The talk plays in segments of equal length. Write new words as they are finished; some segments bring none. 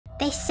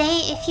They say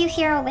if you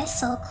hear a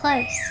whistle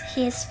close,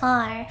 he is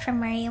far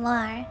from where you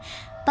are.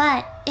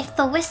 But if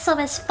the whistle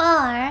is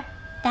far,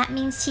 that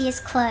means he is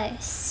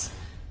close.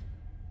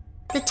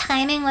 The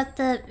timing with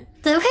the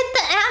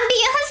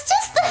ambience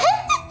just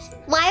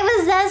why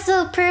was that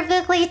so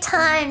perfectly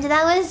timed?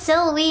 That was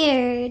so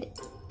weird.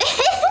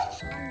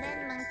 And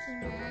then Monkey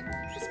Man.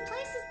 This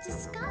place is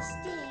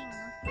disgusting.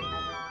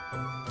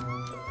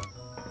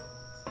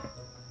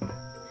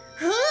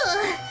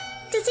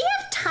 Does he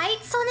have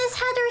tights on his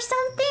head or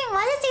something?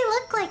 Why does he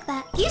look like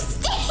that? You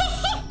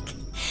stink!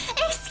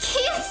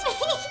 Excuse me!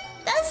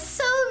 That's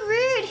so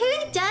rude.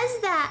 Who does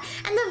that?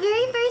 And the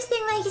very first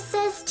thing that he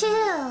says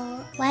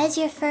too. Why is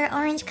your fur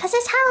orange? Cause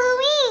it's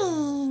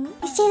Halloween!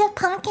 You see the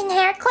pumpkin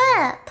hair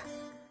clip?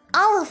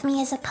 All of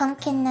me is a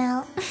pumpkin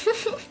now.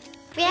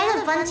 We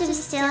had a bunch of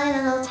silly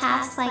little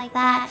tasks like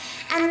that.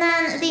 And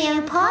then the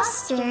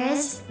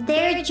imposters,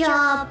 their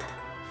job...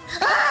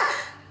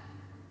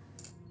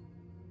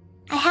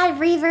 I had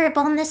reverb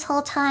on this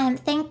whole time.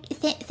 Thank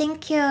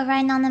you,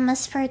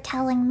 Rhinonymous, for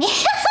telling me.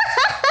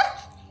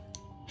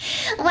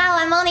 Wow,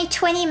 I'm only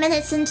 20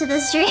 minutes into the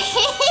stream.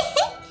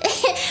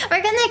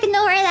 We're gonna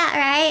ignore that,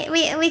 right?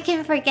 We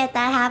can forget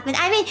that happened.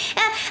 I mean,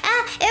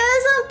 it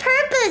was on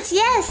purpose.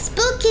 Yes,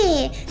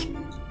 spooky.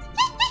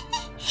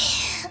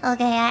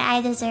 Okay,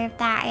 I deserve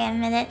that. I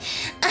admit it.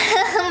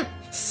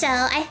 So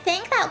I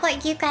think that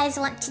what you guys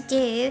want to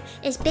do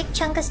is Big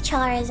Chunkus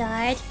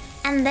Charizard,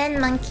 and then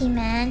Monkey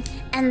Man,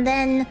 and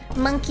then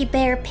Monkey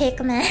Bear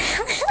Pigman.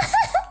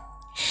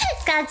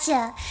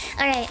 Gotcha.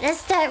 Alright,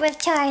 let's start with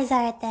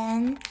Charizard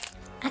then.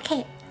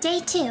 Okay, day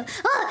 2.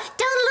 Oh,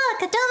 don't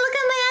look at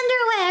my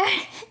underwear.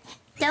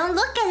 Don't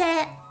look at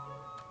it.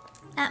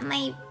 At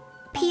my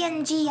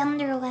PNG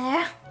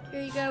underwear.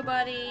 Here you go,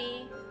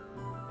 buddy.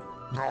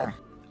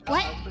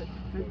 What?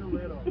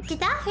 Did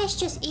that fish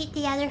just eat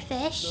the other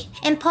fish?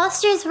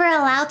 Imposters were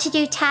allowed to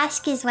do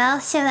tasks as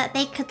well so that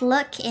they could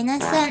look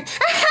innocent.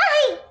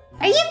 Hi!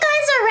 Are you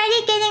guys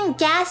already getting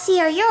gassy?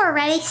 Are you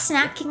already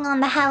snacking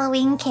on the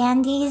Halloween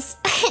candies?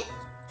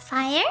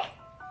 Fire?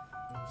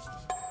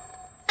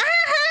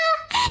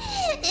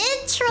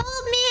 It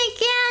trolled me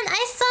again.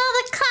 I saw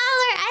the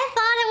color. I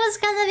thought it was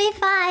gonna be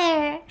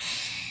fire.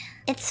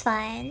 It's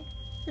fine.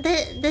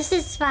 This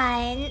is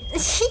fine.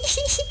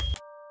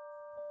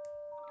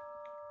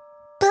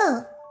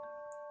 Boo!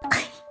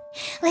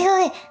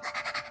 Wait.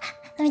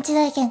 Let me do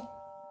that again.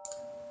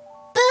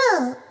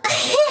 Boo!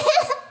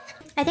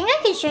 I think I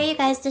can show you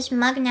guys this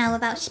mug now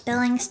without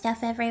spilling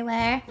stuff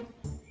everywhere.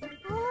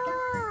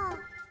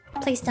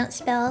 Please don't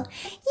spill.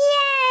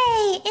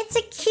 Yay! It's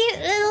a cute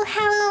little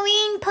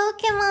Halloween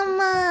Pokemon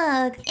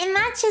mug. It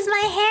matches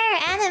my hair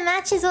and it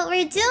matches what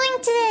we're doing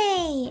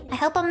today. I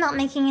hope I'm not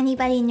making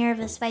anybody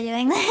nervous by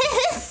doing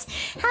this.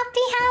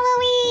 Happy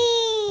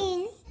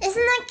Halloween!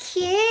 Isn't that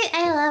cute?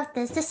 I love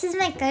this. This is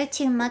my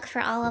go-to mug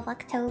for all of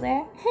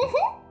October.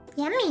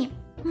 Yummy.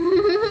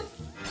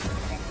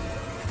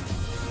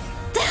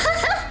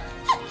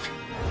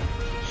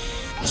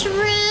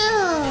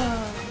 True.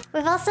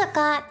 We've also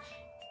got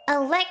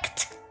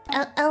Electros.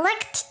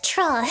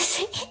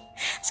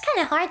 It's kind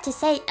of hard to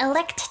say.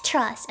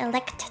 Electros.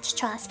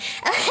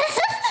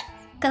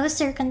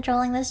 Ghosts are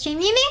controlling the stream.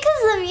 You mean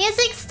because the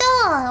music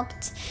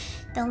stopped?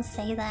 Don't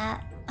say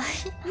that.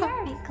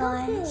 Oh my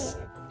gosh.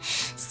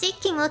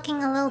 Seeking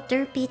looking a little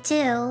derpy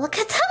too. Look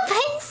at that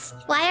face.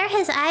 Why are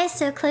his eyes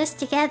so close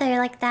together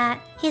like that?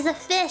 He's a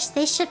fish.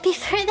 They should be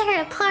further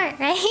apart,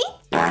 right?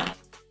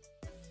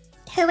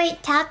 Who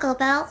ate Taco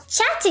Bell?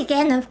 Chat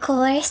again, of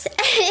course.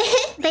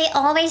 They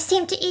always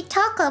seem to eat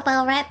Taco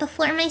Bell right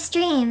before my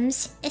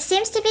streams. It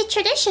seems to be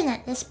tradition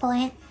at this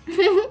point.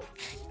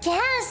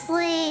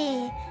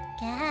 Ghastly!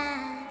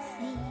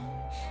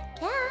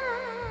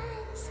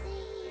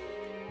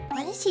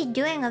 What is he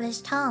doing with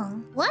his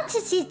tongue? What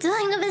is he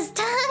doing with his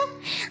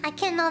tongue? I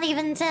cannot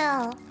even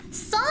tell.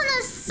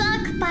 Saunas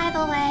suck, by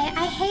the way.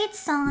 I hate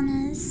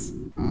saunas.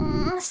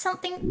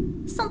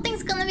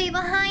 Something's gonna be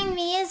behind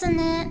me, isn't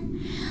it?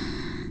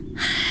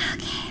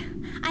 Okay.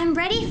 I'm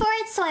ready for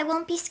it, so I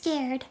won't be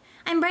scared.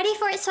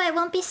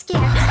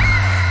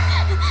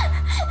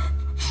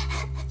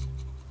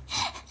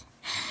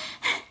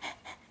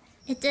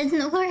 It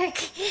didn't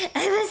work.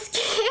 I was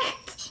scared.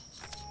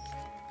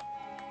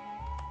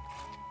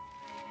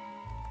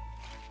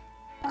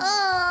 Oh,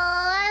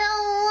 I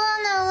don't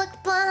wanna look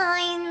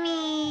behind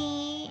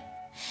me.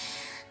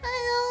 I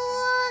don't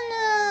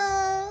wanna.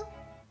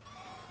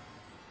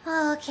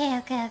 Oh,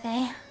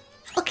 okay.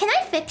 Oh, can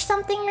I fix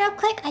something real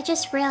quick? I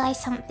just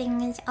realized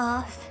something is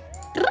off.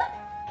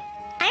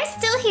 I'm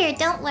still here,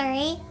 don't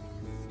worry.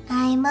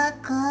 I'm a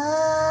ghost.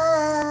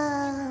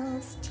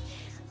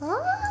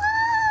 Oh,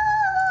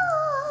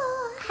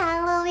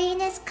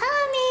 Halloween is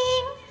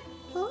coming.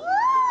 Ooh.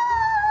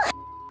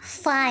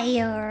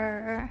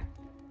 Fire.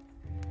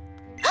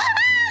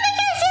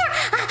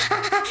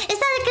 Is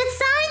that a good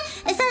sign?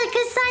 Is that a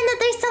good sign that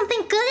there's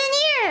something good in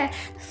here?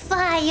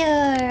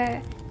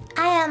 Fire.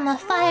 I am a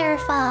fire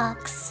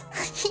fox.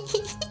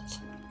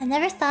 I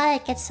never thought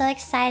I'd get so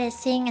excited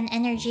seeing an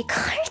energy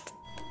card.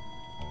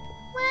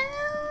 Wow.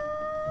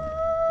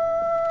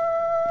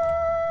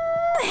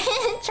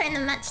 Trying to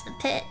match the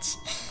pitch.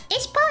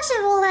 It's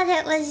possible that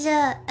it was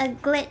a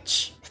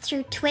glitch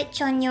through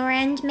Twitch on your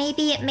end.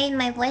 Maybe it made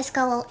my voice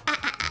go a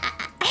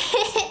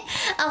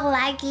little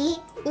laggy.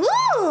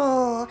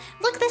 Ooh!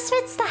 Look, this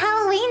fits the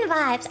Halloween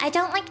vibes. I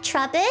don't like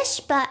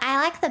Trubbish, but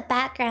I like the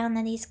background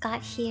that he's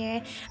got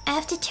here. I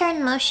have to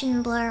turn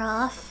motion blur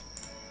off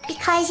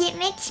because it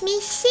makes me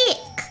sick.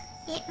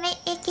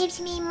 It gives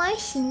me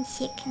motion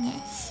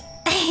sickness.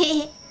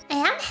 I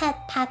am head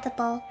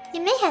patable.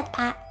 You may head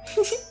pat.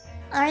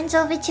 Orange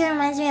Wolfychu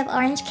reminds me of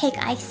orange cake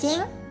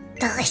icing.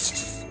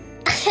 Delicious.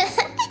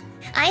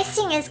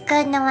 Icing is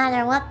good no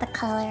matter what the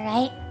color,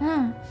 right?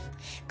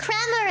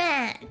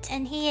 Cramorant!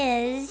 And he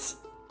is...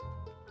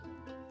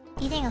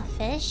 eating a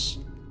fish?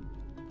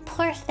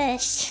 Poor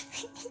fish.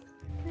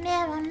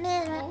 Mirror,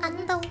 mirror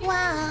on the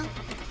wall.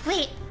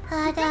 Wait,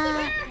 hold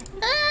on.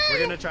 We're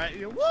gonna try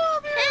it. eBay!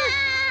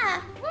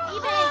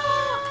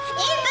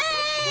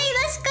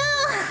 Let's go!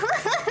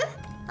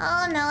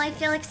 Oh no, I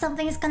feel like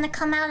something's gonna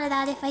come out of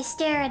that if I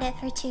stare at it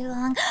for too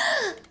long.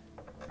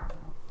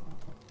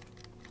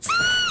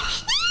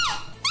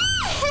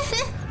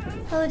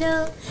 Oh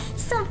no,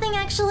 something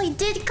actually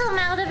did come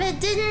out of it,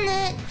 didn't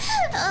it?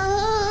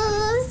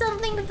 Oh,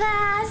 something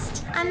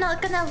fast. I'm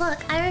not gonna look.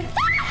 No,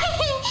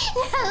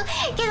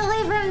 get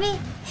away from me.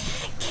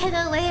 Get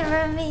away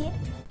from me.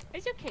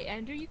 It's okay,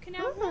 Andrew. You can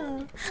out.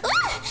 Run.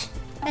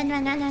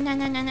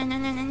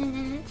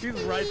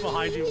 She's right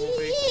behind you,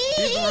 Wolfie.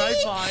 She's right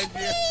behind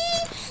you.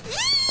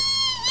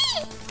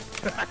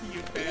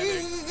 You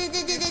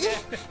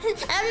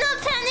panicked. I'm not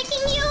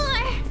panicking, you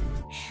are.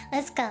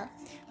 Let's go.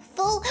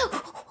 Full.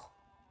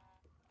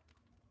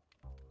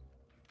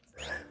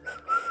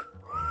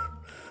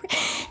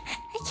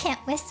 I can't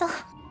whistle.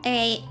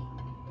 Alright.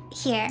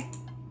 Here.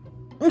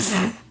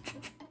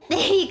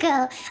 There you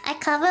go. I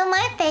cover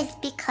my face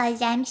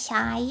because I'm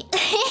shy.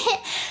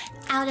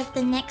 Out of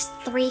the next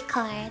 3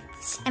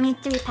 cards. I mean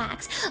 3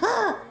 packs.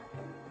 Oh!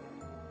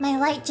 My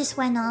light just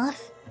went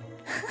off.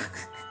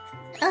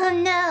 Oh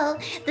no!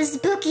 The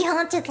spooky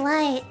haunted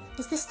light.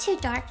 Is this too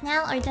dark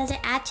now, or does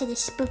it add to the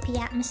spooky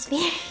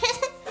atmosphere?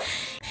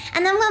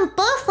 And then when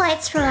both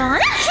lights were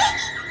on...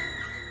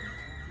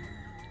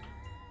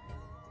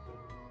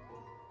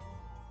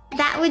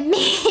 that would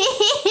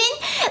mean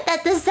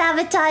that the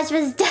sabotage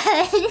was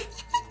done.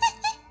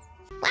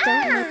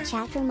 Don't let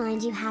chat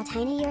remind you how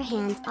tiny your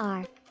hands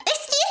are.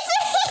 Excuse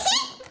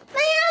me!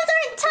 My hands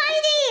aren't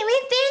tiny!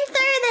 We've been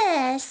through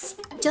this!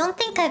 Don't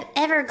think I've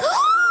ever...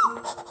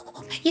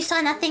 You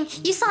saw nothing.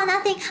 You saw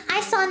nothing.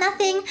 I saw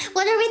nothing.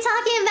 What are we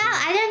talking about?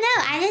 I don't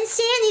know. I didn't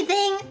see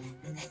anything.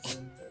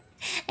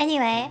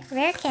 Anyway,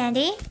 rare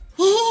candy.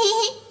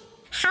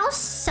 How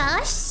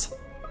sus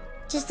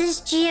does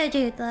this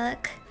Geodude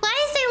look? Why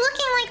is he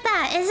looking like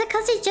that? Is it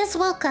because he just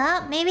woke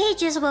up? Maybe he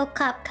just woke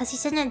up because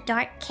he's in a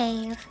dark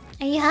cave.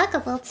 Are you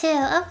huggable too?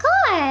 Of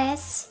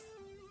course!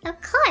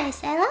 Of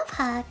course, I love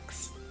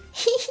hugs.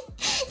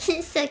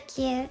 He's so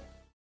cute.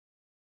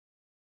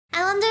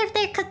 I wonder if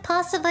there could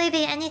possibly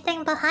be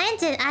anything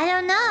behind it. I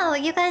don't know.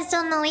 You guys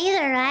don't know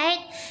either,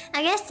 right?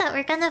 I guess that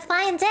we're gonna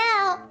find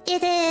out.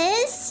 It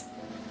is...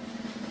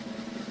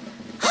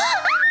 Oh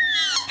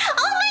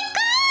my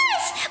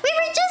gosh! We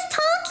were just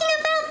talking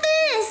about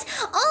this!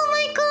 Oh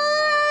my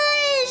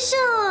gosh!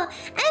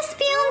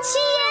 Espeon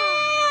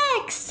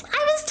GX!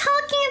 I was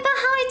talking about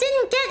how I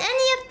didn't get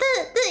any of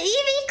the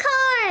EV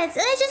cards!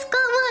 And I just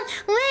got one!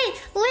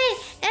 Wait!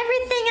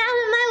 Everything out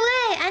of my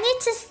way! I need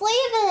to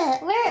sleeve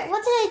it!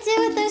 What did I do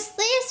with those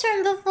sleeves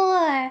from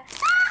before?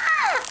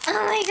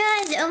 Oh my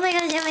gosh! Oh my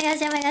gosh! Oh my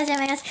gosh! Oh my gosh! Oh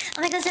my gosh!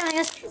 Oh my gosh! Oh my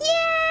gosh! Yay!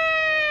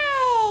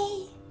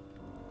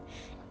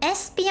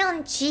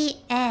 Espeon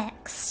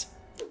GX.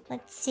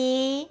 Let's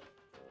see.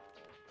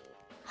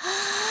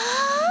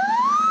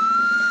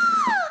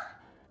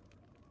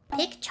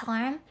 Big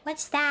charm?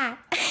 What's that?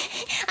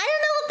 I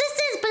don't know what this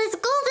is, but it's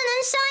golden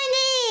and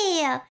shiny!